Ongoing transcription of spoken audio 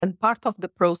And part of the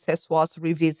process was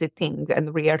revisiting and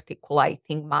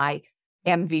rearticulating my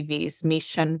MVVs,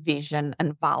 mission, vision,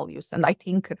 and values. And I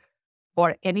think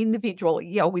for an individual,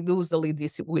 we do usually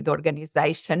this with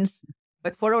organizations,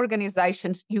 but for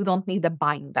organizations, you don't need a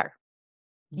binder.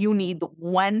 You need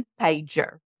one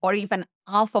pager or even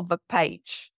half of a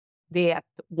page. That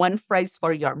one phrase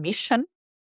for your mission,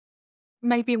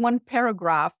 maybe one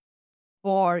paragraph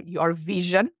for your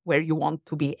vision, where you want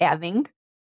to be heading,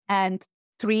 and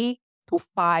 3 to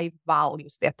 5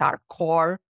 values that are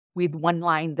core with one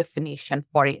line definition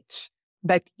for each.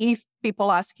 But if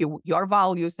people ask you your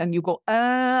values and you go,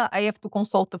 I have to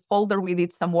consult a folder, we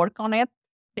did some work on it.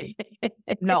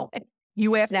 No,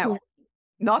 you have to,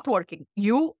 not working.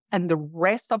 You and the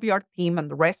rest of your team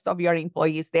and the rest of your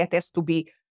employees, that has to be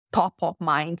top of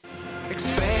mind.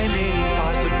 Expanding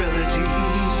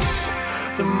possibilities,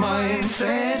 the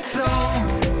Mindset Zone.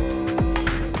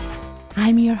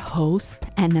 I'm your host,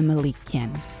 Anna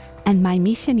Melikian, and my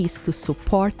mission is to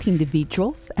support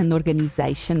individuals and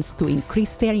organizations to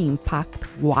increase their impact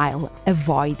while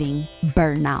avoiding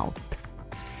burnout.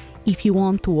 If you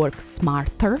want to work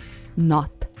smarter,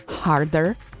 not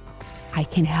harder, I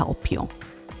can help you.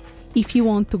 If you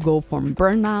want to go from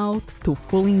burnout to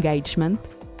full engagement,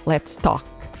 let's talk.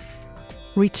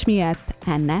 Reach me at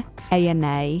Anna,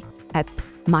 A-N-A, at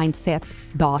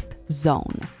mindset.zone.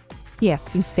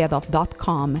 Yes, instead of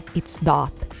 .com, it's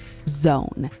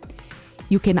 .zone.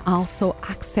 You can also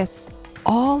access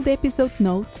all the episode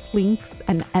notes, links,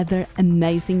 and other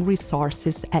amazing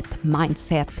resources at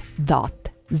mindset.zone.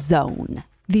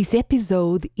 This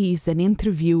episode is an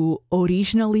interview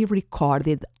originally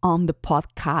recorded on the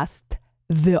podcast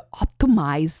The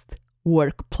Optimized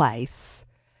Workplace.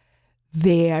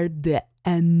 There, the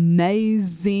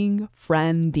amazing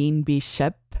Fran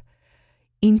Bishop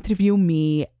interview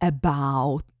me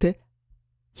about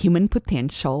human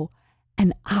potential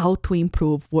and how to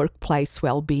improve workplace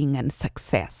well-being and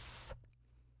success.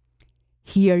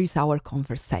 Here is our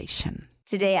conversation.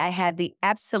 Today, I have the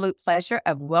absolute pleasure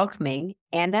of welcoming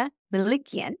Anna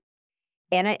Melikian.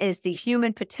 Anna is the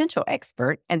human potential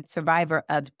expert and survivor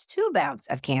of 2 bouts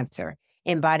of cancer,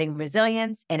 embodying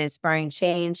resilience and inspiring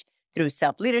change through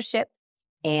self-leadership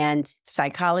and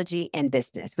psychology and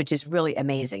business, which is really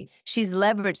amazing. She's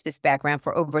leveraged this background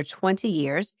for over 20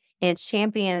 years and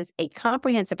champions a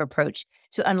comprehensive approach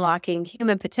to unlocking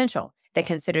human potential that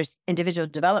considers individual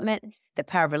development, the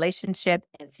power of relationship,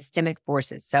 and systemic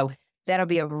forces. So that'll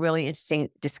be a really interesting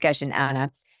discussion,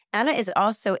 Anna. Anna is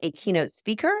also a keynote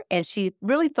speaker, and she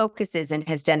really focuses and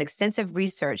has done extensive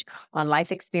research on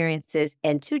life experiences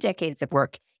and 2 decades of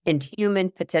work in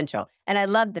human potential. And I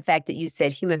love the fact that you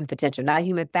said human potential, not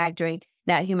human factoring,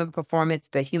 not human performance,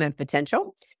 but human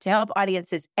potential, to help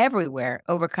audiences everywhere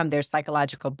overcome their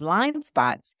psychological blind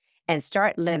spots and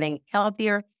start living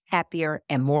healthier, happier,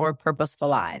 and more purposeful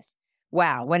lives.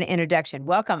 Wow, what an introduction.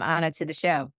 Welcome, Anna, to the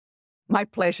show. My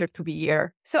pleasure to be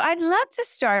here. So I'd love to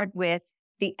start with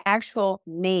the actual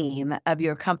name of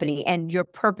your company and your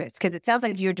purpose, because it sounds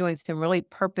like you're doing some really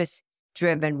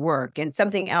purpose-driven work. And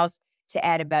something else to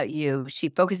add about you, she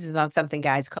focuses on something,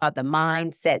 guys, called the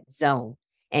Mindset Zone,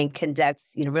 and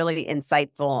conducts, really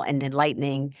insightful and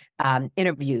enlightening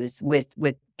interviews with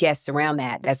guests around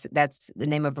that. That's the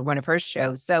name of one of her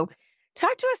shows. So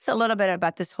talk to us a little bit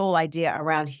about this whole idea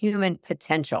around human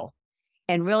potential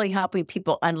and really helping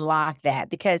people unlock that,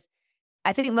 because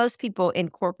I think most people in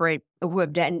corporate who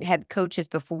have had coaches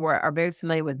before are very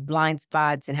familiar with blind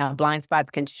spots and how blind spots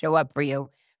can show up for you.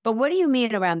 But what do you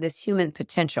mean around this human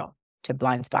potential to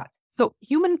blind spots? So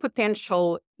human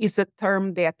potential is a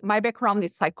term that my background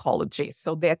is psychology.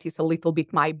 So that is a little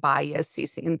bit my bias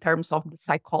is in terms of the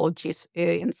psychology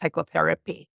in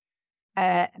psychotherapy.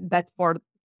 But for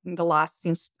the last,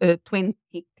 since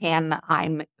 2010,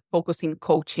 I'm focusing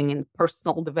coaching in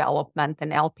personal development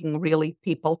and helping really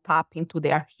people tap into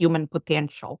their human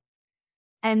potential.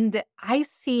 And I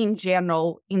see in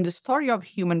general, in the story of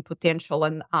human potential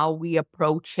and how we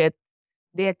approach it,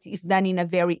 that is done in a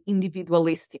very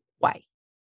individualistic way.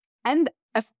 And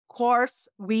of course,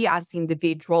 we as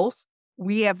individuals,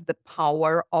 we have the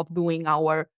power of doing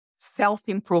our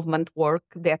self-improvement work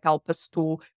that help us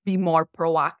to be more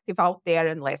proactive out there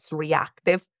and less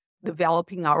reactive,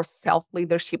 developing our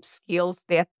self-leadership skills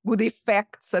that good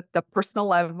effects at the personal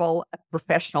level, at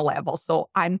professional level. So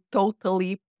I'm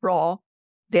totally pro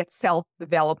that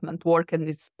self-development work, and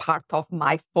it's part of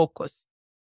my focus.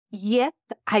 Yet,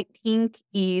 I think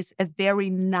is a very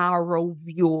narrow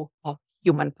view of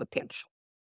human potential.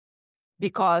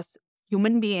 Because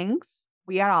human beings,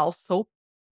 we are also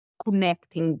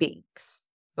connecting beings.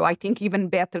 So I think even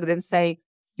better than say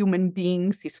human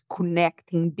beings is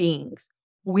connecting beings.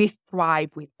 We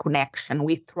thrive with connection.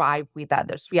 We thrive with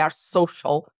others. We are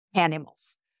social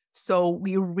animals. So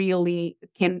we really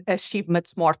can achieve much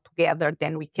more together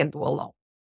than we can do alone.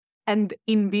 And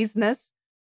in business,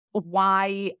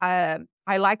 why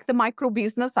I like the micro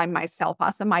business. I myself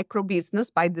as a micro business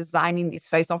by design in this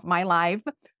phase of my life,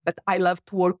 but I love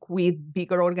to work with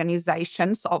bigger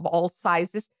organizations of all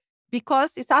sizes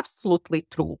because it's absolutely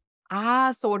true.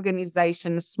 As an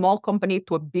organization, a small company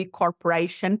to a big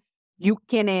corporation, you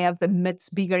can have a much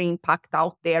bigger impact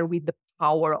out there with the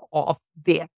power of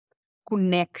the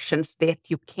connections that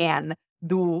you can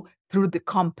do through the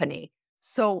company.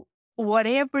 So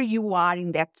whatever you are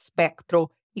in that spectrum,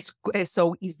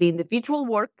 is the individual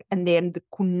work and then the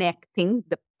connecting,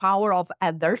 the power of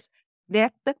others.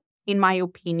 That, in my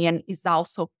opinion, is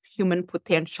also human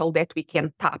potential that we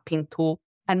can tap into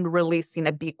and release in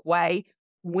a big way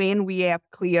when we have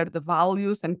clear the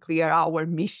values and clear our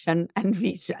mission and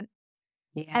vision.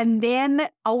 Yeah. And then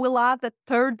I will add a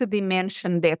third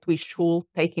dimension that we should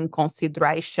take in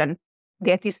consideration.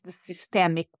 That is the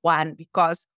systemic one,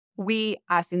 because we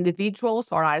as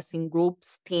individuals or as in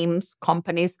groups, teams,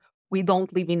 companies, we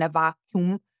don't live in a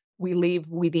vacuum. We live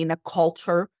within a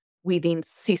culture, within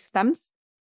systems.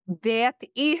 That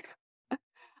if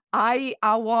I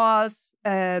was,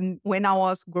 when I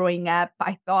was growing up,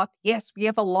 I thought, yes, we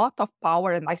have a lot of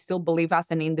power, and I still believe as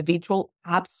an individual,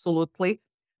 absolutely.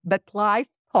 But life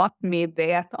taught me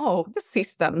that,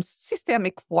 the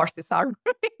systemic forces are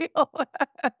real.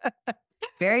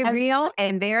 Very real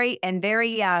and very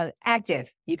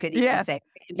active, you could even say.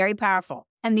 Very powerful.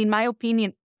 And in my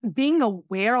opinion, being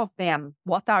aware of them,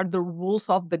 what are the rules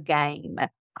of the game?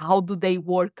 How do they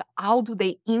work? How do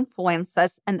they influence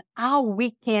us? And how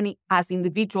we can, as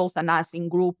individuals and as in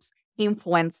groups,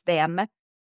 influence them,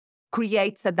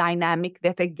 creates a dynamic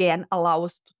that, again,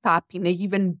 allows us to tap in an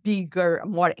even bigger,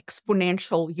 more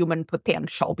exponential human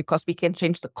potential, because we can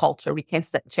change the culture, we can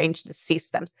change the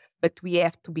systems, but we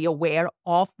have to be aware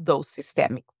of those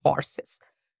systemic forces.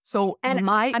 So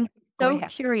I'm so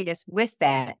curious with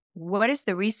that. What does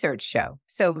the research show?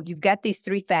 So you've got these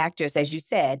three factors, as you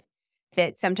said,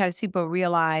 that sometimes people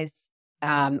realize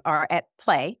are at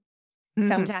play. Mm-hmm.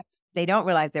 Sometimes they don't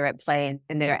realize they're at play,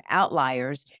 and they're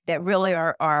outliers that really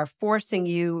are forcing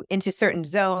you into certain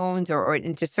zones or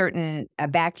into certain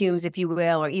vacuums, if you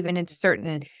will, or even into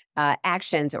certain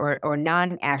actions or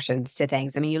non-actions to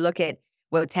things. I mean, you look at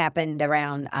what's happened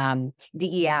around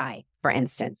DEI, for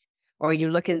instance, or you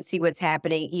look and see what's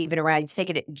happening even around,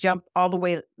 jump all the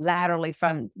way laterally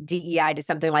from DEI to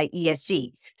something like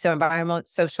ESG, so environmental,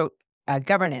 social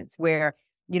governance, where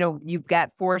you've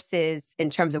got forces in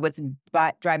terms of what's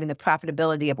driving the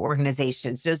profitability of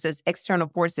organizations. Those external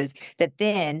forces that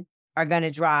then are going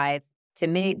to drive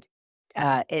in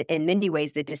many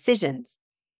ways, the decisions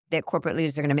that corporate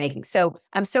leaders are going to be making. So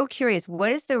I'm so curious, what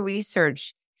does the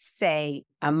research say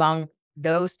among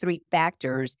those three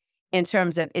factors in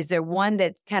terms of, is there one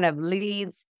that kind of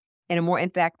leads in a more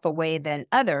impactful way than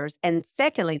others? And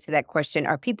secondly, to that question,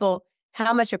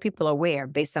 how much are people aware,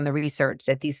 based on the research,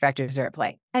 that these factors are at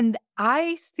play? And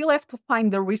I still have to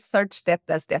find the research that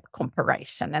does that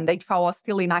comparison. And if I was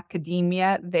still in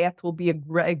academia, that will be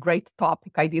a great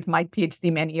topic. I did my PhD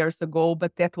many years ago,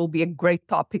 but that will be a great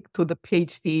topic to the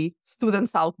PhD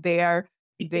students out there,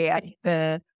 that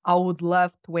I would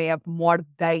love to have more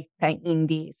data in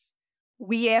this.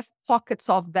 We have pockets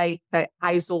of data,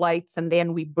 isolates, and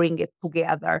then we bring it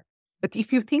together. But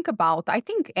if you think about, I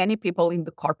think any people in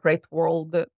the corporate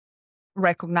world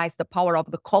recognize the power of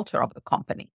the culture of the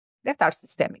company. That are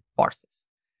systemic forces.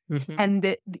 Mm-hmm.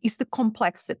 And it's the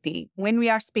complexity. When we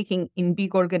are speaking in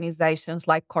big organizations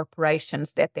like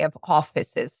corporations that have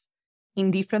offices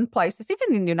in different places,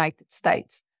 even in the United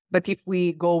States. But if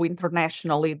we go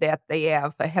internationally, that they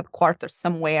have a headquarters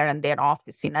somewhere and their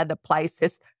office in other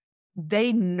places,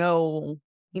 they know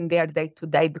in their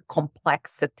day-to-day the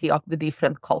complexity of the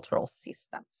different cultural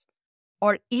systems.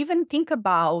 Or even think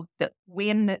about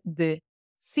when the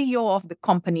CEO of the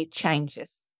company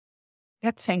changes,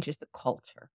 that changes the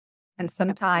culture. And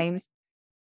sometimes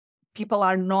people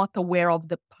are not aware of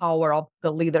the power of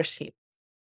the leadership.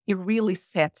 It really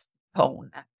sets the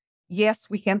tone. Yes,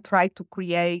 we can try to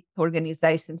create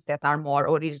organizations that are more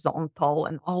horizontal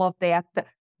and all of that,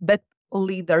 but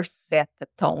leaders set the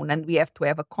tone, and we have to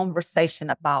have a conversation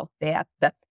about that.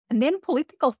 And then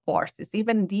political forces,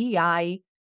 even DEI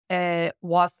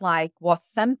was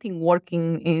something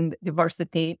working in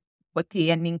diversity, equity,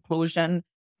 and inclusion.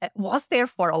 It was there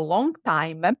for a long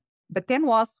time, but then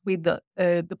was with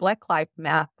the Black Lives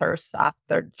Matters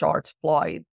after George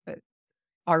Floyd,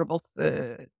 horrible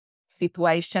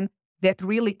situation that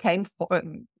really came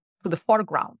to the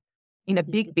foreground in a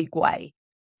big, big way.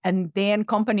 And then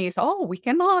companies, we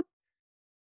cannot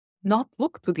not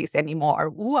look to this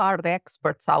anymore. Who are the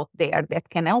experts out there that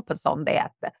can help us on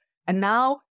that? And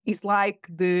now it's like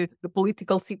the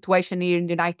political situation here in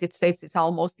the United States is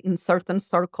almost in certain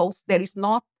circles. There is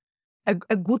not a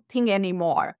good thing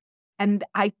anymore. And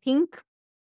I think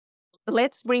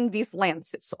let's bring these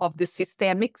lenses of the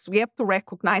systemics. We have to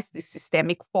recognize the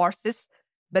systemic forces,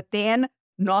 but then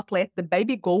not let the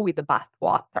baby go with the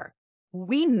bathwater.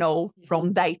 We know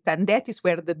from data, and that is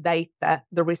where the data,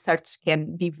 the research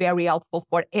can be very helpful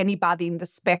for anybody in the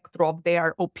spectrum of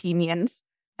their opinions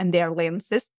and their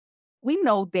lenses. We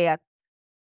know that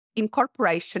in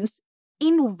corporations,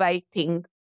 innovating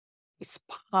is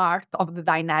part of the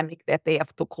dynamic that they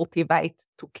have to cultivate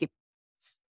to keep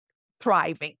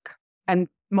thriving. And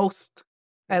most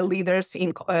leaders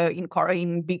in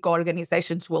big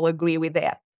organizations will agree with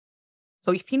that.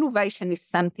 So if innovation is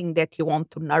something that you want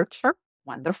to nurture,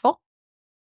 wonderful.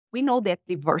 We know that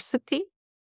diversity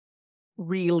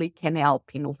really can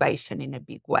help innovation in a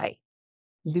big way.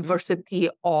 Diversity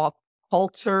of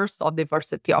cultures, or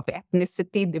diversity of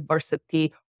ethnicity,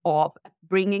 diversity of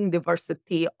bringing,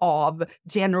 diversity of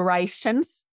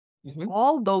generations,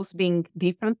 all those being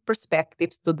different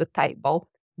perspectives to the table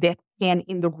that can,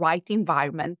 in the right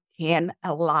environment, can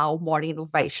allow more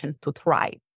innovation to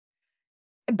thrive.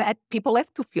 But people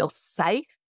have to feel safe.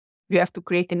 You have to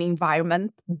create an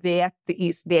environment that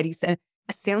there is a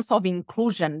sense of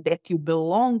inclusion that you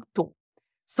belong to.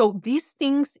 So these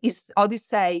things is, how do you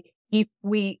say, if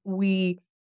we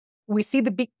see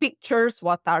the big pictures,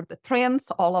 what are the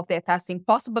trends, all of that is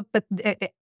impossible, but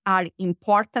are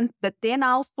important. But then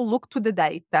also look to the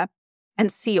data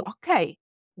and see, okay,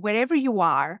 wherever you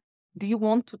are, do you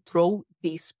want to throw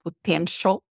this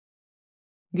potential,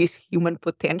 this human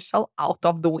potential out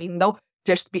of the window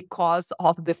just because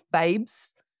of the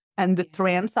fabs and the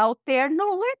trends out there?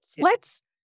 No, let's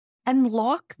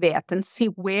unlock that and see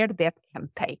where that can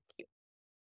take you.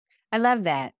 I love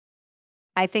that.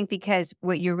 I think because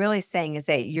what you're really saying is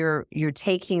that you're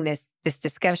taking this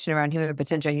discussion around human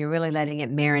potential, you're really letting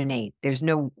it marinate. There's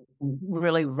no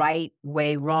really right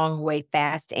way, wrong way,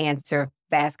 fast answer,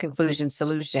 fast conclusion,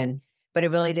 solution, but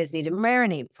it really does need to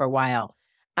marinate for a while.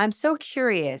 I'm so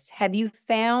curious, have you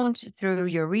found through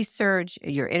your research,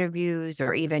 your interviews,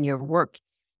 or even your work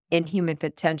in human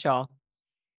potential?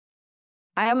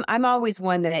 I'm always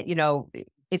one that,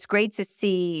 it's great to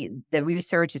see the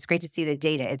research. It's great to see the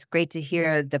data. It's great to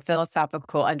hear the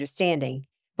philosophical understanding,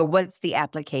 but what's the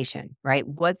application, right?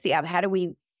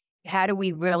 How do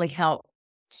we really help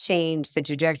change the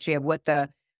trajectory of what the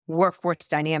workforce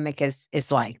dynamic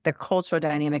is like, the cultural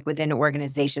dynamic within an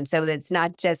organization, so that it's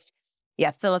not just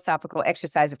philosophical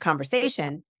exercise of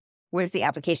conversation. Where's the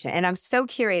application? And I'm so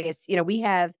curious, we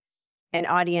have an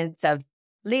audience of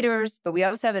leaders, but we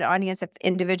also have an audience of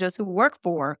individuals who work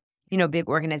for, big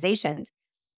organizations.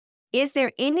 Is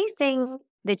there anything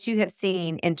that you have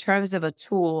seen in terms of a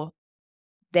tool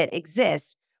that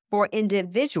exists for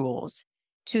individuals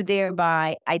to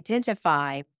thereby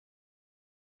identify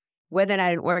whether or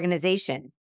not an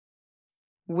organization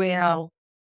will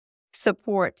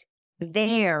support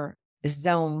their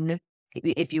zone,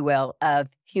 if you will, of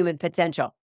human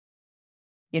potential?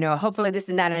 Hopefully this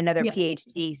is not another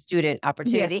PhD student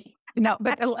opportunity. Yes. No,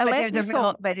 but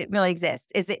but it really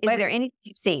exists. Is there anything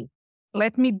you've seen?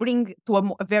 Let me bring to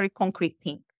a very concrete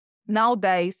thing.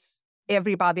 Nowadays,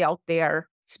 everybody out there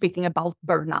speaking about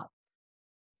burnout.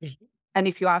 Mm-hmm. And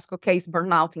if you ask, okay, is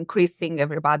burnout increasing?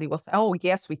 Everybody will say, oh,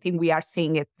 yes, we think we are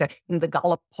seeing it in the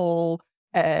Gallup poll,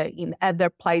 in other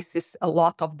places, a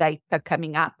lot of data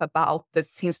coming up about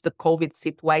since the COVID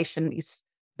situation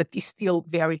but it's still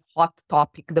very hot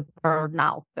topic, the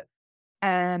burnout.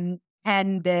 And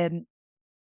that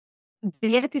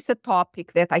is a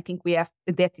topic that I think we have,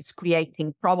 that is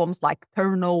creating problems like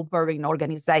turnover in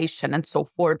organization and so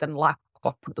forth, and lack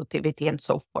of productivity and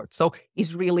so forth. So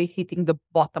it's really hitting the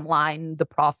bottom line, the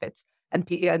profits,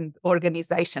 and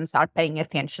organizations are paying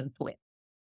attention to it.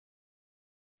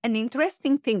 An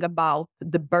interesting thing about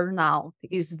the burnout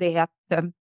is that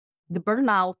the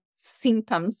burnout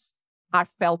symptoms are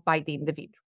felt by the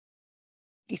individual.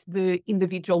 It's the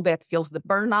individual that feels the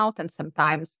burnout and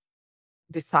sometimes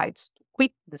decides to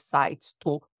quit, decides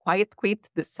to quiet quit,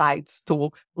 decides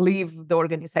to leave the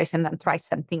organization and try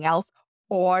something else,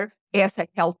 or has a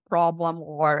health problem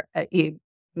or a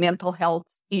mental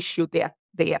health issue that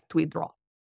they have to withdraw.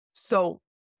 So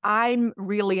I'm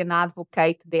really an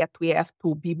advocate that we have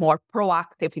to be more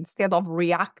proactive. Instead of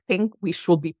reacting, we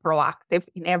should be proactive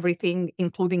in everything,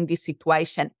 including this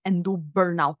situation, and do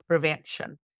burnout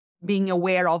prevention. Being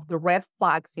aware of the red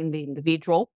flags in the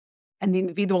individual and the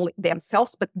individual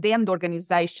themselves, but then the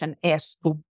organization has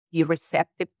to be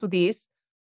receptive to this.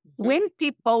 When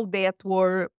people that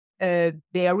were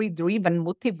very driven,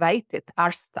 motivated,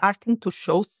 are starting to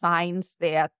show signs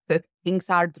that things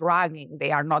are dragging,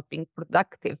 they are not being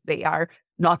productive, they are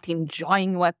not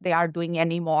enjoying what they are doing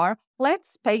anymore,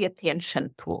 let's pay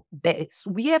attention to this.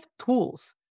 We have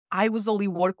tools. I usually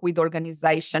work with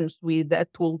organizations with a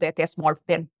tool that has more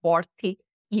than 40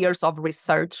 years of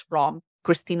research from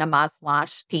Christina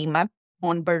Maslach's team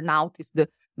on burnout, is the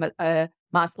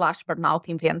Maslach burnout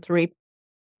inventory,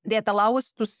 that allow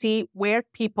us to see where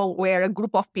a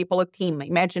group of people, a team,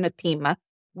 imagine a team,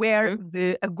 where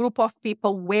a group of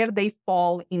people, where they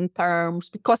fall in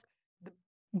terms, because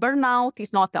burnout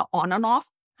is not an on and off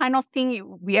kind of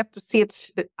thing. We have to see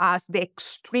it as the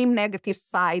extreme negative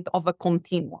side of a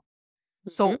continuum.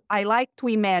 So I like to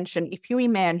imagine, if you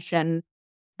imagine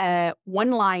one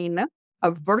line,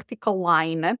 a vertical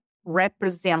line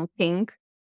representing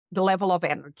the level of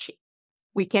energy.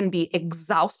 We can be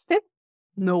exhausted.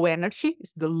 No energy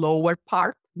is the lower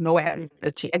part, no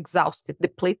energy, exhausted,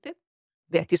 depleted.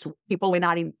 That is, people when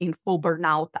are in full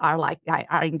burnout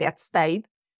are in that state.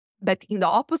 But in the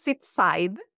opposite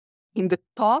side, in the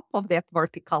top of that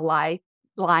vertical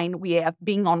line, we have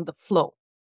being on the flow,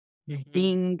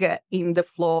 being in the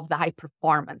flow of the high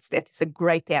performance. That is a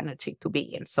great energy to be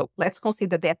in. So let's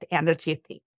consider that energy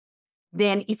thing.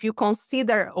 Then if you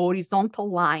consider a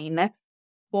horizontal line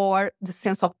for the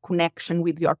sense of connection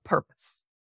with your purpose.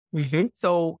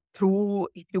 So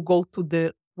if you go to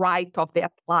the right of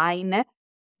that line,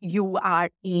 you are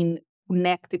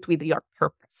connected with your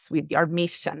purpose, with your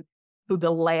mission. To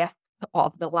the left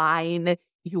of the line,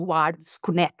 you are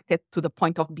disconnected to the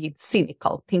point of being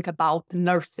cynical. Think about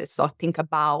nurses or think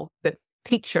about the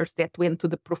teachers that went to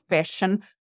the profession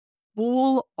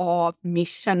full of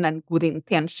mission and good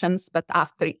intentions, but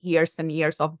after years and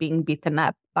years of being beaten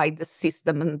up by the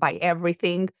system and by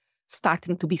everything,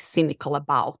 starting to be cynical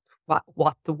about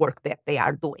what the work that they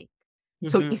are doing.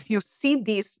 So if you see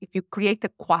this, if you create a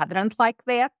quadrant like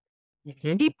that,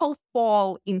 people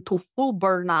fall into full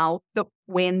burnout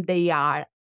when they are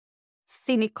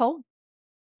cynical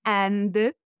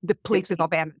and depleted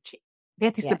of energy.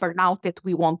 That is the burnout that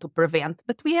we want to prevent.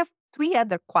 But we have 3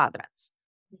 other quadrants.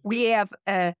 We have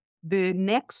the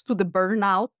next to the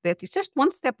burnout, that is just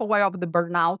one step away of the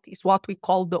burnout, is what we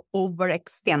call the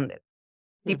overextended.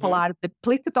 People are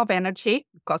depleted of energy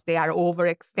because they are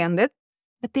overextended,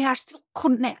 but they are still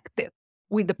connected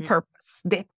with the purpose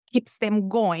that keeps them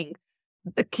going,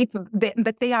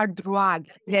 but they are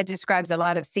dragged. That describes a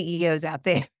lot of CEOs out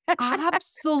there.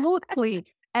 Absolutely.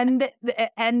 And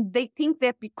they think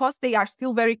that because they are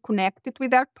still very connected with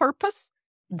their purpose,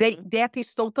 that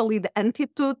is totally the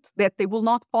antidote, that they will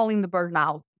not fall in the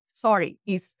burnout. Sorry,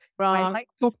 is wrong.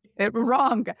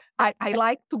 Wrong. I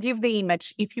like to give the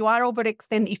image. If you are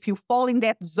overextended, if you fall in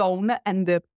that zone,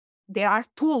 and there are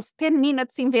tools, 10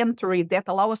 minutes inventory that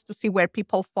allow us to see where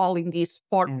people fall in these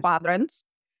 4 quadrants.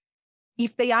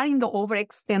 If they are in the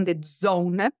overextended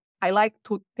zone, I like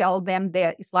to tell them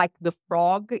that it's like the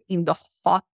frog in the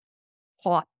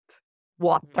hot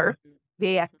water.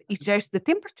 That it's just the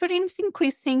temperature is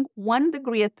increasing 1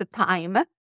 degree at a time.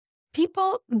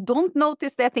 People don't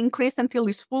notice that increase until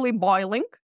it's fully boiling,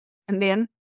 and then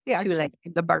they are just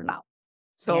in the burnout.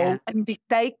 So and it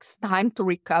takes time to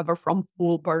recover from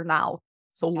full burnout.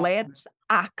 So let's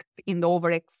act in the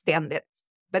overextended.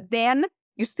 But then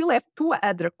you still have 2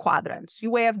 other quadrants.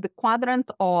 You have the quadrant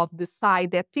of the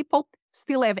side that people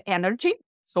still have energy,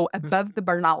 so above the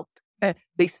burnout.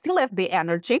 They still have the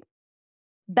energy,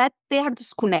 but they are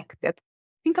disconnected.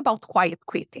 Think about quiet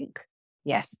quitting.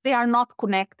 Yes, they are not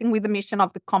connecting with the mission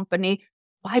of the company.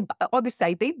 Why? Or they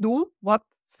say they do what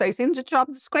says in the job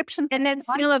description. And that's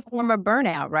still a form of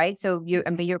burnout, right? So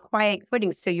you're quiet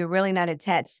quitting, so you're really not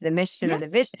attached to the mission or the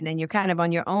vision, and you're kind of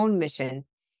on your own mission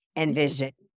and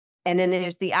vision. And then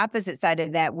there's the opposite side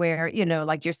of that where,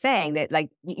 like you're saying, that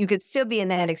like you could still be in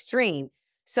that extreme.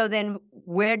 So then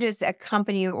where does a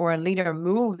company or a leader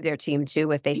move their team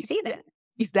to if they see that?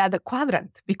 Is that a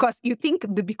quadrant? Because you think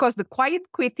because the quiet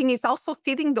quitting is also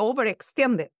feeding the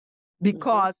overextended.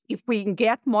 Because if we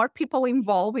get more people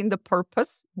involved in the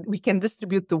purpose, we can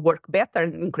distribute the work better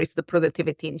and increase the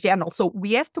productivity in general. So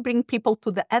we have to bring people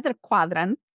to the other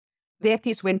quadrant. That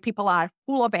is when people are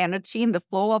full of energy in the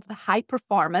flow of the high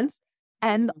performance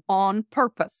and on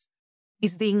purpose,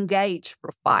 is the engaged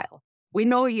profile. We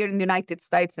know here in the United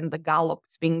States, and the Gallup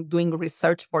has been doing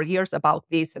research for years about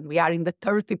this, and we are in the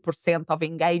 30% of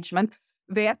engagement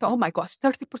that, oh my gosh,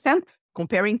 30%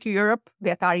 comparing to Europe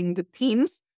that are in the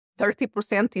teens.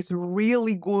 30% is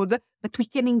really good, but we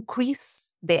can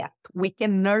increase that. We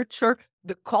can nurture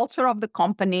the culture of the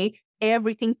company,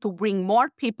 everything to bring more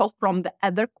people from the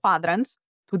other quadrants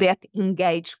to that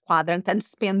engaged quadrant and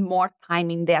spend more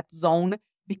time in that zone,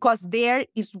 because there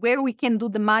is where we can do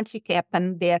the magic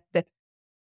happen, that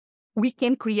we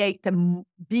can create a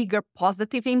bigger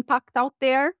positive impact out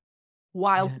there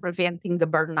while preventing the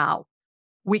burnout.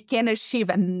 We can achieve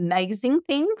amazing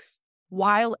things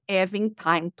while having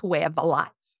time to have a life.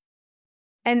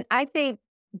 And I think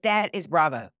that is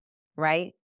bravo,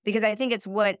 right? Because I think it's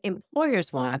what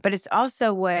employers want, but it's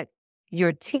also what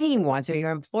your team wants or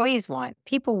your employees want.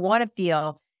 People want to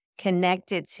feel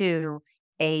connected to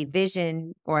a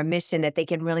vision or a mission that they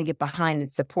can really get behind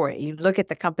and support. You look at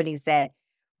the companies that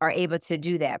are able to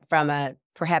do that, from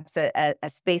perhaps a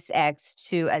SpaceX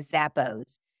to a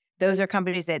Zappos. Those are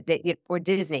companies that or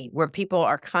Disney, where people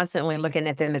are constantly looking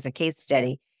at them as a case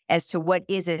study as to what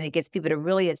is it that gets people to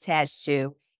really attach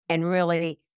to and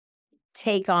really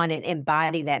take on and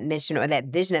embody that mission or that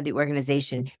vision of the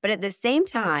organization. But at the same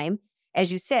time,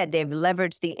 as you said, they've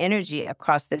leveraged the energy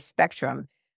across the spectrum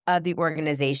of the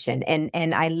organization.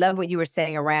 And I love what you were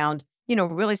saying around,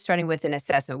 really starting with an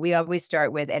assessment. We always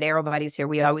start with, at Aero Bodies here,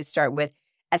 we always start with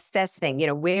assessing,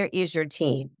 where is your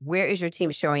team? Where is your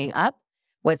team showing up?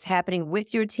 What's happening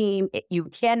with your team? You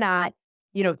cannot,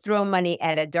 throw money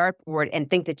at a dartboard and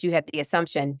think that you have the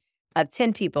assumption of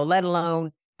 10 people, let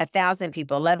alone 1,000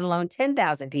 people, let alone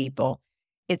 10,000 people.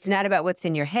 It's not about what's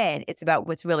in your head. It's about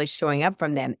what's really showing up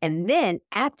from them. And then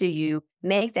after you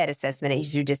make that assessment,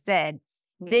 as you just said,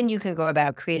 then you can go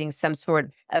about creating some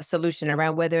sort of solution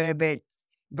around whether it's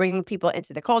bringing people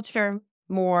into the culture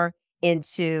more,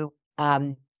 into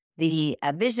the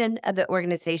vision of the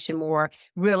organization more,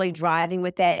 really driving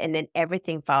with that, and then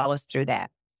everything follows through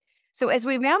that. So as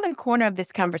we round the corner of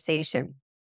this conversation,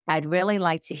 I'd really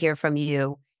like to hear from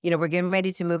you. We're getting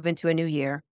ready to move into a new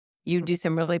year. You do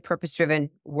some really purpose-driven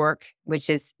work, which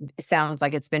sounds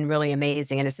like it's been really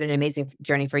amazing, and it's been an amazing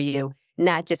journey for you,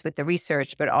 not just with the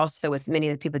research, but also with many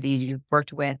of the people that you've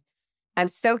worked with. I'm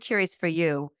so curious for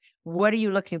you. What are you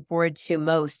looking forward to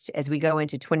most as we go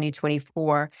into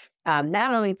 2024?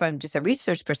 Not only from just a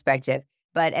research perspective,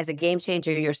 but as a game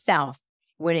changer yourself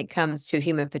when it comes to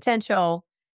human potential,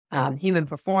 human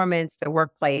performance, the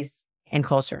workplace, and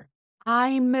culture.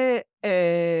 I'm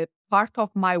part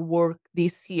of my work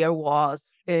this year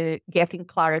was getting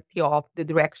clarity of the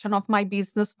direction of my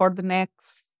business for the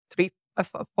next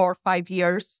 4 or 5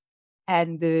 years.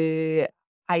 And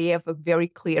I have a very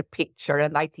clear picture,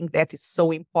 and I think that is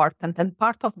so important. And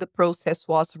part of the process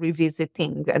was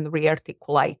revisiting and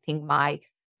rearticulating my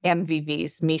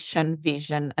MVVs, mission,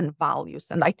 vision, and values.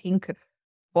 And I think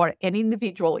for an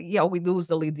individual, we do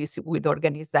usually this with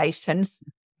organizations,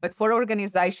 but for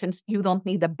organizations, you don't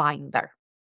need a binder.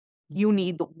 You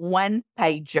need one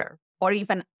pager or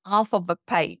even half of a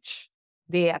page,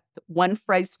 that one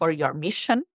phrase for your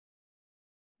mission,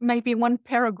 maybe one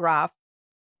paragraph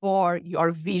for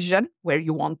your vision, where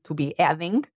you want to be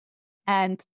heading,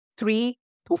 and 3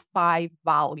 to 5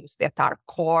 values that are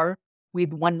core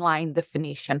with one line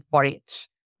definition for each.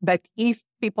 But if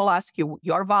people ask you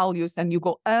your values and you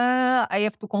go, I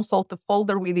have to consult a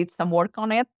folder, we did some work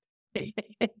on it.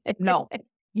 No,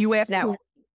 you have to.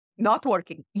 Not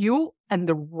working. You and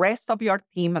the rest of your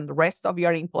team and the rest of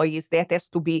your employees, that has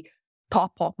to be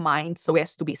top of mind. So it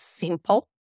has to be simple,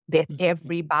 that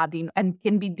everybody, and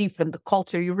can be different. The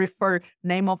culture, you refer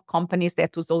name of companies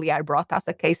that usually I brought as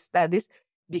a case studies,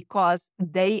 because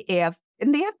they have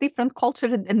different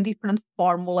cultures and different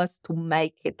formulas to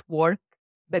make it work,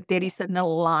 but there is an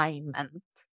alignment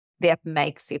that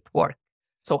makes it work.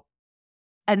 So,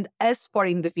 and as for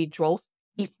individuals,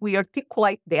 if we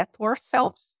articulate that to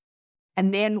ourselves,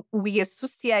 and then we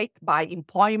associate by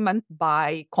employment,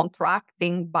 by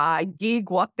contracting, by gig,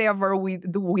 whatever we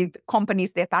do with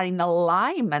companies that are in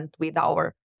alignment with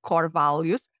our core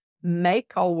values,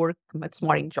 make our work much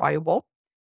more enjoyable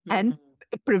and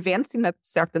prevents in a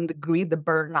certain degree the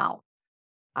burnout.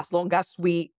 As long as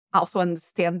we also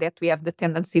understand that we have the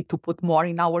tendency to put more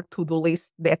in our to-do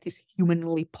list that is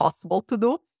humanly possible to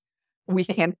do, we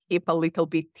can keep a little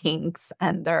bit things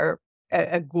under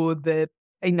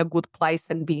in a good place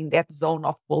and be in that zone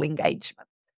of full engagement.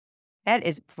 That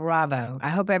is bravo. I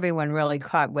hope everyone really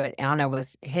caught what Anna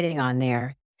was hitting on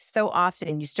there. So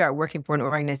often you start working for an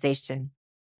organization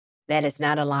that is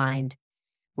not aligned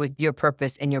with your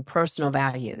purpose and your personal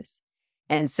values.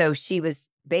 And so she was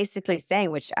basically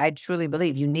saying, which I truly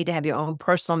believe, you need to have your own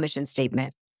personal mission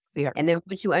statement. There. And then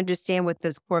once you understand what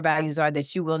those core values are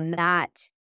that you will not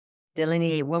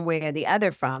delineate one way or the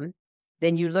other from,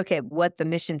 then you look at what the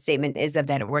mission statement is of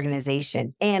that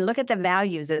organization and look at the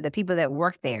values of the people that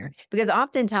work there. Because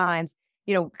oftentimes,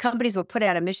 companies will put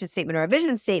out a mission statement or a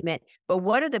vision statement, but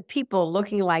what are the people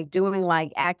looking like, doing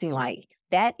like, acting like?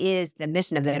 That is the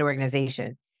mission of that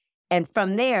organization. And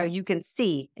from there, you can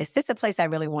see, is this a place I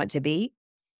really want to be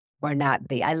or not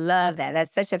be? I love that.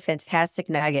 That's such a fantastic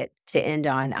nugget to end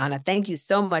on, Anna. Thank you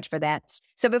so much for that.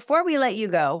 So before we let you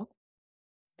go,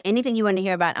 anything you want to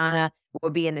hear about Anna will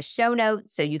be in the show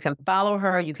notes, so you can follow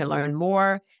her. You can learn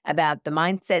more about the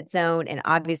Mindset Zone and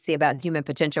obviously about human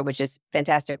potential, which is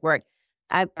fantastic work.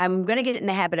 I'm going to get in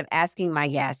the habit of asking my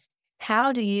guests,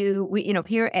 how do we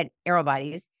here at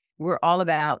Aerobodies, we're all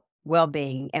about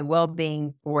well-being and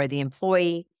well-being for the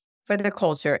employee, for the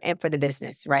culture, and for the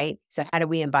business, right? So how do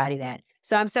we embody that?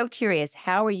 So I'm so curious,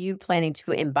 how are you planning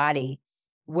to embody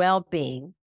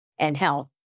well-being and health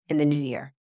in the new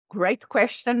year? Great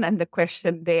question. And the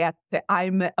question that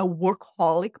I'm a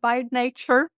workaholic by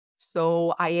nature.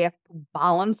 So I have to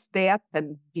balance that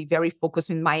and be very focused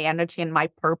with my energy and my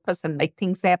purpose and make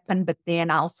things happen. But then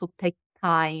also take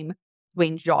time to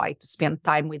enjoy, to spend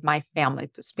time with my family,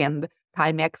 to spend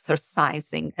time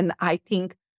exercising. And I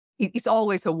think it's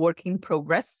always a work in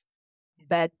progress.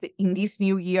 But in this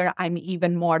new year, I'm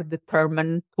even more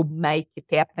determined to make it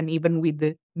happen, even with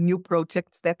the new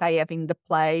projects that I have in the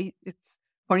play. It's,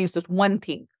 for instance, one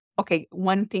thing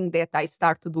that I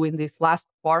start to do in this last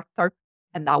quarter,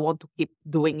 and I want to keep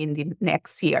doing in the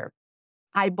next year.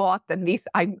 I bought, and this,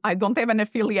 I don't have an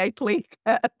affiliate link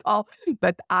at all,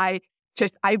 but I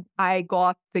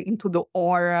got into the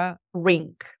Aura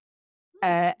ring.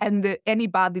 And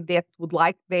anybody that would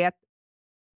like that,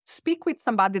 speak with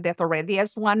somebody that already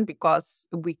has one, because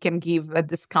we can give a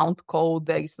discount code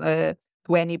to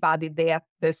anybody that,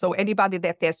 so anybody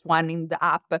that has one in the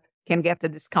app can get a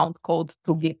discount code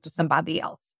to give to somebody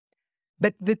else.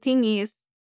 But the thing is,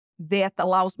 that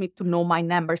allows me to know my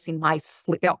numbers in my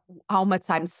sleep, how much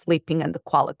I'm sleeping and the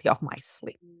quality of my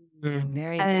sleep.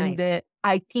 Very And nice.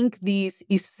 I think this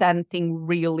is something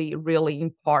really, really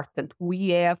important. We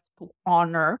have to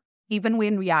honor, even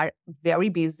when we are very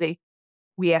busy,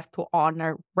 we have to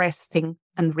honor resting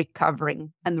and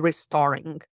recovering and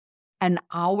restoring. And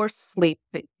our sleep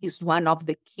is one of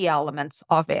the key elements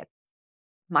of it.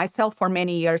 Myself, for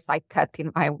many years, I cut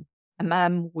in my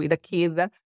mom with a kid.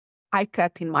 I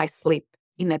cut in my sleep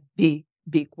in a big,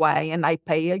 big way, and I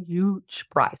pay a huge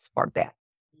price for that.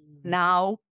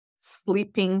 Now,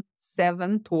 sleeping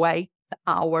 7 to 8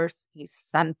 hours is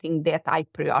something that I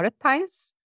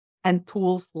prioritize, and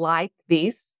tools like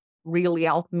this really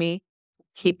help me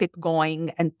keep it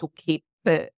going and to keep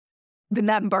the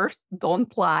numbers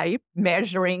don't lie.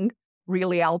 Measuring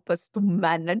really help us to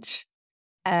manage.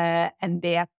 And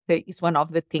that is one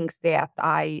of the things that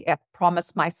I have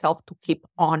promised myself to keep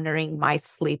honoring my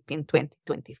sleep in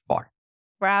 2024.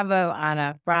 Bravo,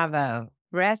 Anna. Bravo.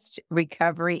 Rest,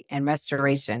 recovery, and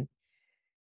restoration.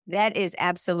 That is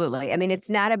absolutely. I mean, it's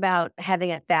not about having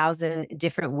 1,000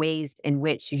 different ways in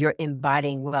which you're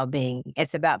embodying well-being.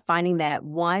 It's about finding that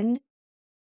one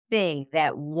thing,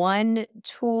 that one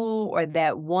tool, or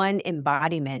that one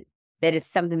embodiment that is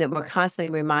something that will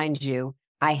constantly remind you,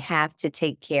 I have to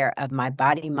take care of my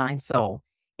body, mind, soul.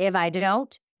 If I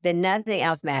don't, then nothing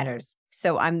else matters.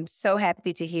 So I'm so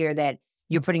happy to hear that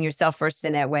you're putting yourself first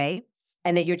in that way,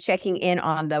 and that you're checking in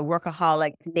on the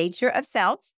workaholic nature of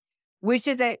self, which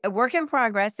is a work in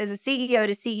progress. As a CEO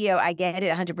to CEO, I get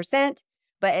it 100%,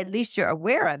 but at least you're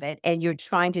aware of it and you're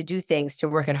trying to do things to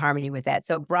work in harmony with that.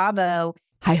 So bravo.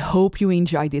 I hope you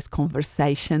enjoyed this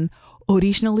conversation,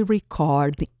 originally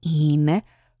recorded in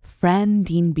Fran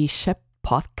Bishop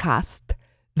podcast,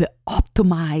 The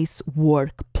Optimized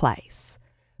Workplace.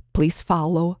 Please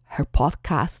follow her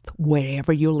podcast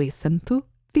wherever you listen to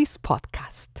this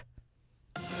podcast.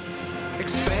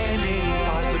 Expanding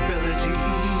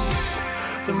possibilities,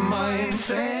 the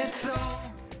Mindset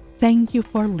Zone. Thank you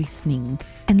for listening,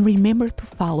 and remember to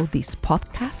follow this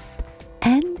podcast.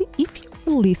 And if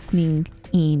you're listening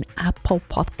in Apple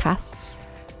Podcasts,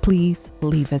 please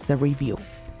leave us a review.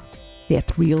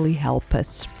 That really helps us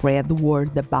spread the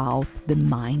word about the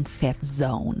Mindset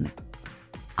Zone.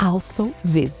 Also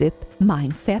visit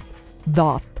mindset.zone.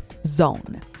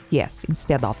 Yes,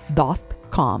 instead of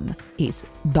 .com is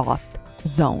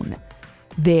 .zone.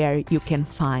 There you can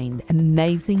find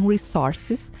amazing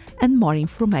resources and more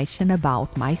information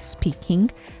about my speaking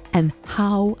and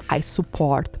how I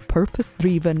support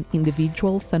purpose-driven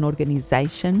individuals and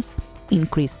organizations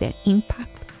increase their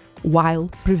impact, while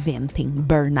preventing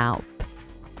burnout.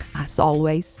 As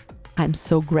always, I'm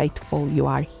so grateful you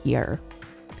are here.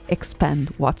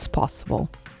 Expand what's possible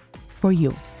for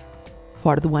you,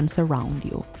 for the ones around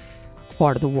you,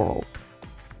 for the world.